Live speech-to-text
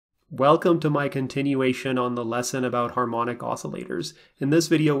Welcome to my continuation on the lesson about harmonic oscillators. In this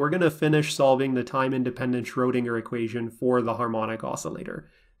video, we're going to finish solving the time-independent Schrodinger equation for the harmonic oscillator.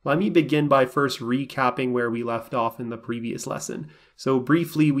 Let me begin by first recapping where we left off in the previous lesson. So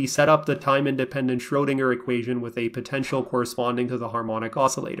briefly, we set up the time-independent Schrodinger equation with a potential corresponding to the harmonic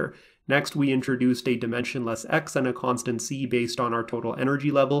oscillator. Next, we introduced a dimensionless x and a constant c based on our total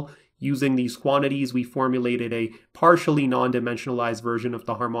energy level. Using these quantities, we formulated a partially non-dimensionalized version of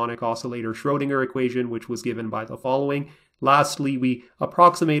the harmonic oscillator Schrodinger equation, which was given by the following. Lastly, we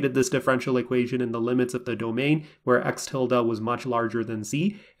approximated this differential equation in the limits of the domain, where x tilde was much larger than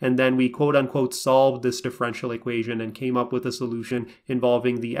c, and then we quote-unquote solved this differential equation and came up with a solution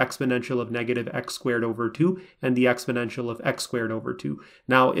involving the exponential of negative x squared over 2 and the exponential of x squared over 2.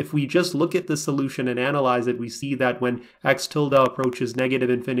 Now, if we just look at the solution and analyze it, we see that when x tilde approaches negative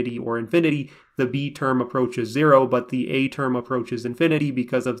infinity or infinity, the b term approaches 0, but the a term approaches infinity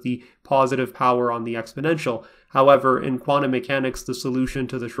because of the positive power on the exponential. However, in quantum mechanics, the solution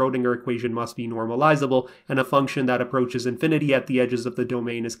to the Schrodinger equation must be normalizable, and a function that approaches infinity at the edges of the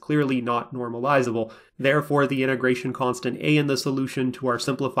domain is clearly not normalizable. Therefore, the integration constant a in the solution to our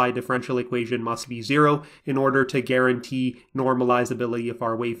simplified differential equation must be 0 in order to guarantee normalizability of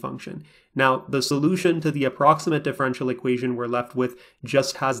our wave function. Now, the solution to the approximate differential equation we're left with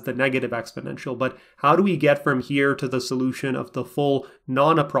just has the negative exponential, but how do we get from here to the solution of the full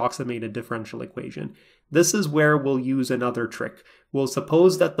non-approximated differential equation? This is where we'll use another trick. We'll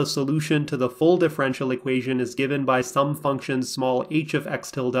suppose that the solution to the full differential equation is given by some function small h of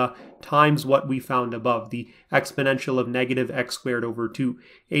x tilde times what we found above, the exponential of negative x squared over 2.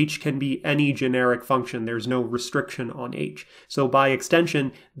 H can be any generic function. There's no restriction on h. So by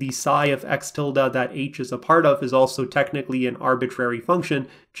extension, the psi of x tilde that h is a part of is also technically an arbitrary function,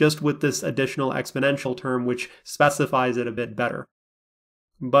 just with this additional exponential term which specifies it a bit better.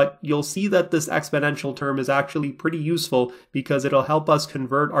 But you'll see that this exponential term is actually pretty useful because it'll help us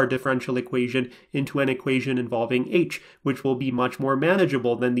convert our differential equation into an equation involving h, which will be much more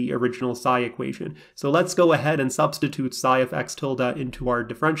manageable than the original psi equation. So let's go ahead and substitute psi of x tilde into our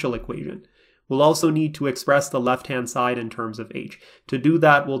differential equation. We'll also need to express the left-hand side in terms of h. To do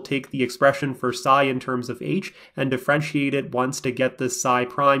that, we'll take the expression for psi in terms of h and differentiate it once to get this psi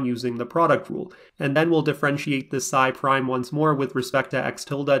prime using the product rule. And then we'll differentiate this psi prime once more with respect to x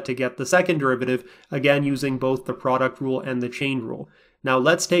tilde to get the second derivative, again using both the product rule and the chain rule. Now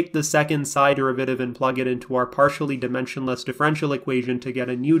let's take the second psi derivative and plug it into our partially dimensionless differential equation to get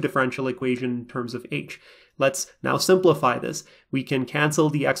a new differential equation in terms of h. Let's now simplify this. We can cancel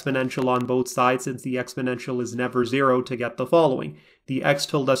the exponential on both sides since the exponential is never 0 to get the following. The x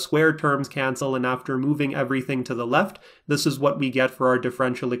tilde squared terms cancel, and after moving everything to the left, this is what we get for our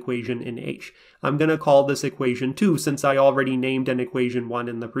differential equation in h. I'm going to call this equation 2 since I already named an equation 1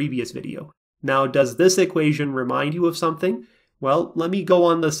 in the previous video. Now, does this equation remind you of something? Well, let me go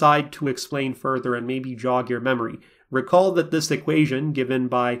on the side to explain further and maybe jog your memory. Recall that this equation, given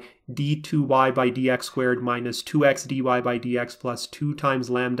by d2y by dx squared minus 2x dy by dx plus 2 times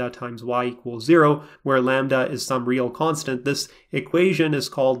lambda times y equals 0, where lambda is some real constant, this equation is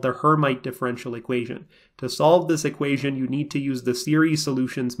called the Hermite differential equation. To solve this equation, you need to use the series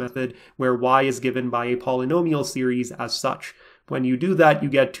solutions method, where y is given by a polynomial series as such. When you do that, you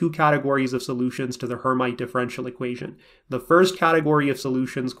get two categories of solutions to the Hermite differential equation. The first category of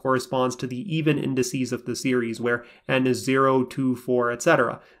solutions corresponds to the even indices of the series, where n is 0, 2, 4,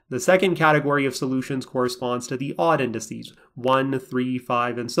 etc. The second category of solutions corresponds to the odd indices, 1, 3,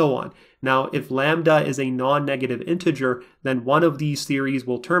 5, and so on. Now, if lambda is a non-negative integer, then one of these series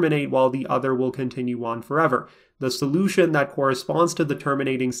will terminate while the other will continue on forever. The solution that corresponds to the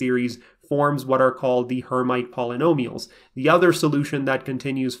terminating series forms what are called the Hermite polynomials. The other solution that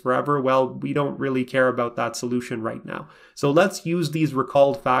continues forever, well, we don't really care about that solution right now. So let's use these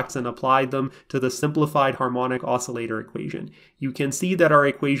recalled facts and apply them to the simplified harmonic oscillator equation. You can see that our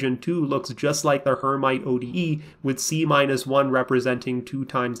equation 2 looks just like the Hermite ODE, with c minus 1 representing 2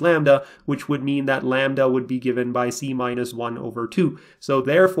 times lambda, which would mean that lambda would be given by c minus 1 over 2. So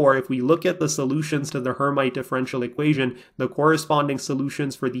therefore, if we look at the solutions to the Hermite differential equation, the corresponding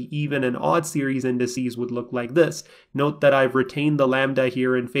solutions for the even and odd series indices would look like this. Note that I've retained the lambda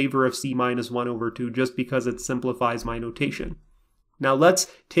here in favor of c minus 1 over 2 just because it simplifies my notation. Now let's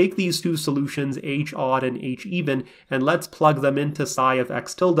take these two solutions, h odd and h even, and let's plug them into psi of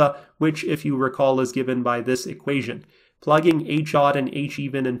x tilde, which, if you recall, is given by this equation. Plugging h odd and h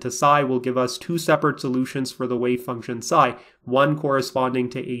even into psi will give us two separate solutions for the wave function psi, one corresponding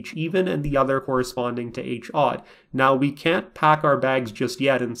to h even and the other corresponding to h odd. Now we can't pack our bags just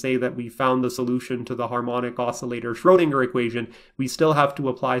yet and say that we found the solution to the harmonic oscillator Schrodinger equation. We still have to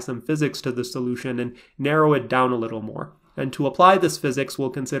apply some physics to the solution and narrow it down a little more. And to apply this physics,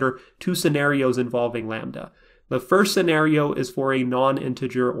 we'll consider two scenarios involving lambda. The first scenario is for a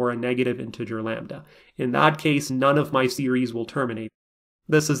non-integer or a negative integer lambda. In that case, none of my series will terminate.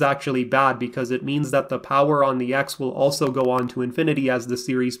 This is actually bad because it means that the power on the x will also go on to infinity as the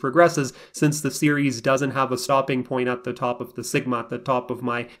series progresses, since the series doesn't have a stopping point at the top of the sigma, at the top of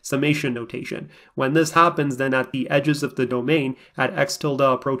my summation notation. When this happens, then at the edges of the domain, at x tilde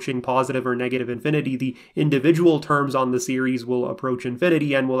approaching positive or negative infinity, the individual terms on the series will approach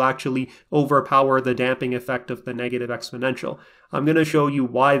infinity and will actually overpower the damping effect of the negative exponential. I'm going to show you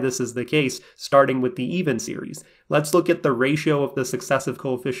why this is the case, starting with the even series. Let's look at the ratio of the successive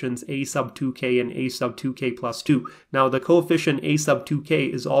coefficients a sub 2k and a sub 2k plus 2. Now the coefficient a sub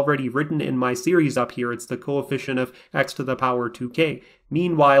 2k is already written in my series up here. It's the coefficient of x to the power 2k.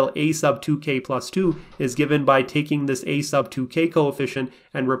 Meanwhile, a sub 2k plus 2 is given by taking this a sub 2k coefficient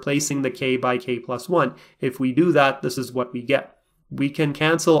and replacing the k by k plus 1. If we do that, this is what we get. We can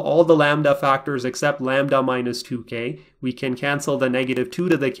cancel all the lambda factors except lambda minus 2k. We can cancel the negative 2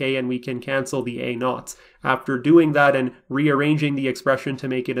 to the k, and we can cancel the a naughts. After doing that and rearranging the expression to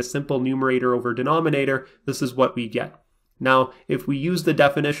make it a simple numerator over denominator, this is what we get. Now, if we use the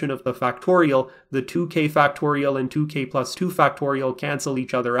definition of the factorial, the 2k factorial and 2k plus 2 factorial cancel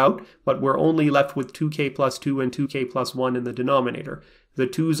each other out, but we're only left with 2k plus 2 and 2k plus 1 in the denominator. The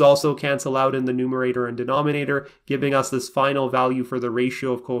 2's also cancel out in the numerator and denominator, giving us this final value for the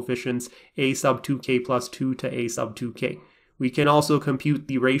ratio of coefficients a sub 2k plus 2 to a sub 2k. We can also compute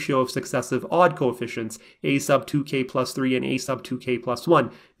the ratio of successive odd coefficients, a sub 2k plus 3 and a sub 2k plus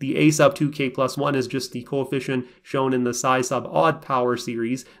 1. The a sub 2k plus 1 is just the coefficient shown in the psi sub odd power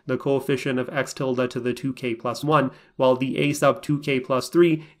series, the coefficient of x tilde to the 2k plus 1, while the a sub 2k plus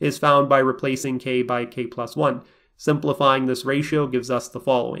 3 is found by replacing k by k plus 1. Simplifying this ratio gives us the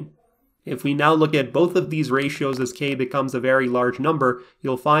following. If we now look at both of these ratios as k becomes a very large number,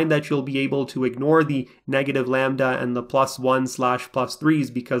 you'll find that you'll be able to ignore the negative lambda and the plus 1/plus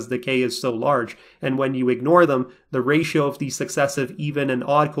 3's because the k is so large. And when you ignore them, the ratio of the successive even and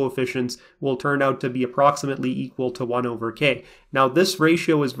odd coefficients will turn out to be approximately equal to 1 over k. Now this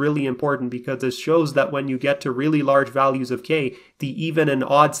ratio is really important because it shows that when you get to really large values of k, the even and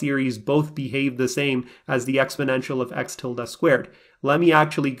odd series both behave the same as the exponential of x tilde squared. Let me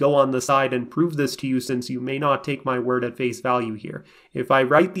actually go on the side and prove this to you, since you may not take my word at face value here. If I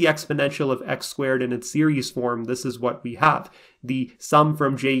write the exponential of x squared in its series form, this is what we have. The sum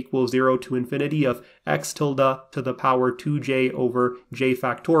from j equals 0 to infinity of x tilde to the power 2j over j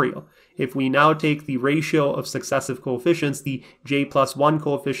factorial. If we now take the ratio of successive coefficients, the j plus 1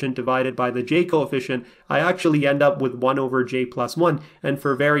 coefficient divided by the j coefficient, I actually end up with 1 over j plus 1, and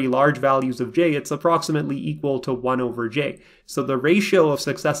for very large values of j, it's approximately equal to 1 over j. So the ratio of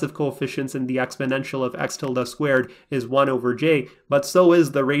successive coefficients in the exponential of x tilde squared is 1 over j, but so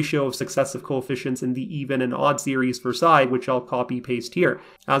is the ratio of successive coefficients in the even and odd series for psi, which I'll copy-paste here.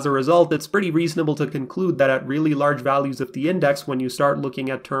 As a result, it's pretty reasonable to conclude that at really large values of the index, when you start looking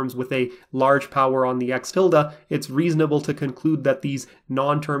at terms with a large power on the x tilde, it's reasonable to conclude that these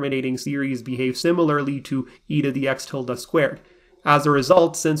non-terminating series behave similarly to e to the x tilde squared. As a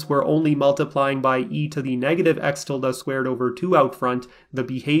result, since we're only multiplying by e to the negative x tilde squared over 2 out front, the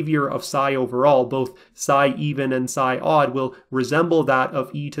behavior of psi overall, both psi even and psi odd, will resemble that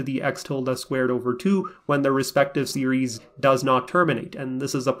of e to the x tilde squared over 2 when the respective series does not terminate. And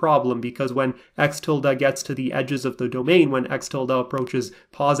this is a problem because when x tilde gets to the edges of the domain, when x tilde approaches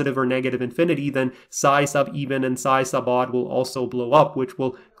positive or negative infinity, then psi sub even and psi sub odd will also blow up, which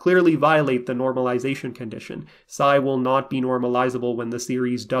will clearly violate the normalization condition. Psi will not be normalizable when the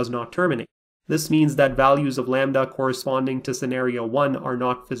series does not terminate. This means that values of lambda corresponding to scenario 1 are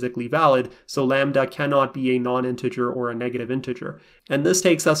not physically valid, so lambda cannot be a non-integer or a negative integer. And this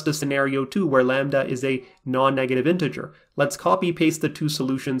takes us to scenario 2, where lambda is a non-negative integer. Let's copy-paste the two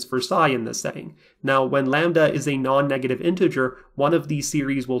solutions for psi in this setting. Now, when lambda is a non-negative integer, one of these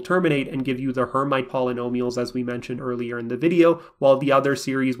series will terminate and give you the Hermite polynomials as we mentioned earlier in the video, while the other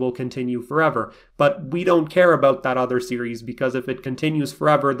series will continue forever. But we don't care about that other series, because if it continues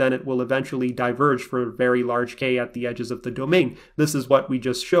forever, then it will eventually diverge for very large k at the edges of the domain. This is what we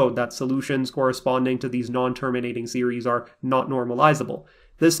just showed, that solutions corresponding to these non-terminating series are not normalizable.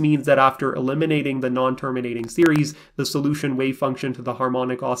 This means that after eliminating the non-terminating series, the solution wave function to the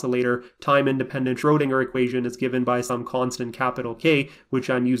harmonic oscillator time-independent Schrodinger equation is given by some constant capital K,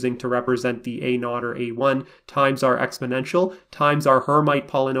 which I'm using to represent the A0 or A1, times our exponential, times our Hermite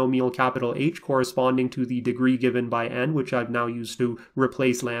polynomial capital H corresponding to the degree given by n, which I've now used to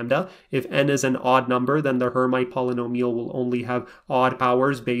replace lambda. If n is an odd number, then the Hermite polynomial will only have odd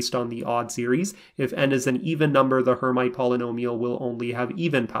powers based on the odd series. If n is an even number, the Hermite polynomial will only have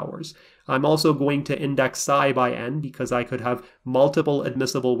even powers. I'm also going to index psi by n because I could have multiple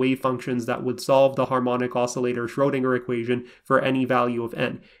admissible wave functions that would solve the harmonic oscillator Schrodinger equation for any value of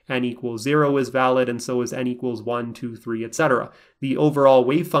n. N equals 0 is valid, and so is n equals 1, 2, 3, etc. The overall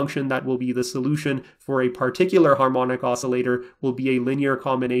wave function that will be the solution for a particular harmonic oscillator will be a linear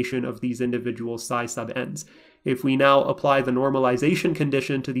combination of these individual psi sub n's. If we now apply the normalization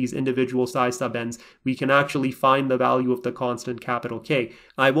condition to these individual psi sub n's, we can actually find the value of the constant capital K.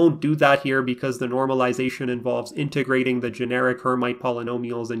 I won't do that here because the normalization involves integrating the generic Hermite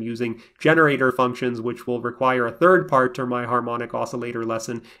polynomials and using generator functions, which will require a third part to my harmonic oscillator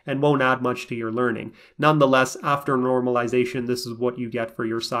lesson and won't add much to your learning. Nonetheless, after normalization, this is what you get for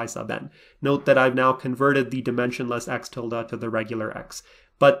your psi sub n. Note that I've now converted the dimensionless x tilde to the regular x.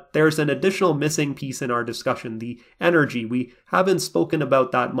 But there's an additional missing piece in our discussion, the energy. We haven't spoken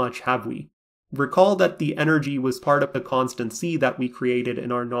about that much, have we? Recall that the energy was part of the constant c that we created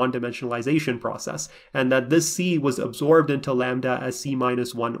in our non-dimensionalization process, and that this c was absorbed into lambda as c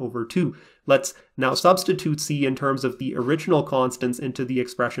minus 1 over 2. Let's now substitute c in terms of the original constants into the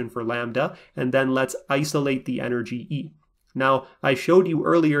expression for lambda, and then let's isolate the energy E. Now, I showed you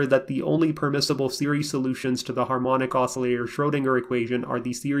earlier that the only permissible series solutions to the harmonic oscillator Schrodinger equation are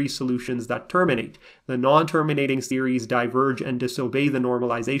the series solutions that terminate. The non-terminating series diverge and disobey the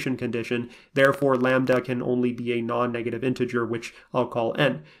normalization condition, therefore lambda can only be a non-negative integer, which I'll call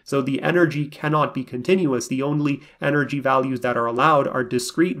n. So the energy cannot be continuous. The only energy values that are allowed are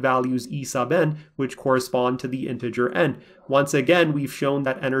discrete values E sub n, which correspond to the integer n. Once again, we've shown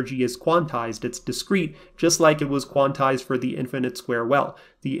that energy is quantized. It's discrete, just like it was quantized for the infinite square well.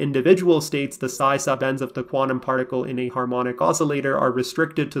 The individual states, the psi sub n's of the quantum particle in a harmonic oscillator, are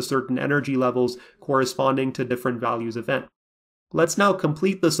restricted to certain energy levels corresponding to different values of n. Let's now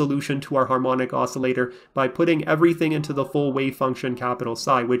complete the solution to our harmonic oscillator by putting everything into the full wave function capital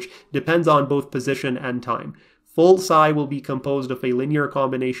psi, which depends on both position and time. Full psi will be composed of a linear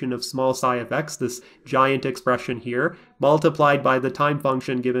combination of small psi of x, this giant expression here, multiplied by the time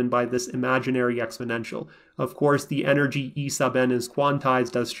function given by this imaginary exponential. Of course, the energy E sub n is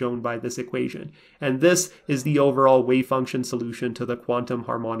quantized as shown by this equation. And this is the overall wave function solution to the quantum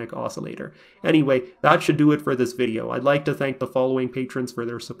harmonic oscillator. Anyway, that should do it for this video. I'd like to thank the following patrons for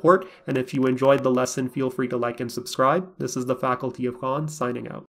their support, and if you enjoyed the lesson, feel free to like and subscribe. This is the Faculty of Cons, signing out.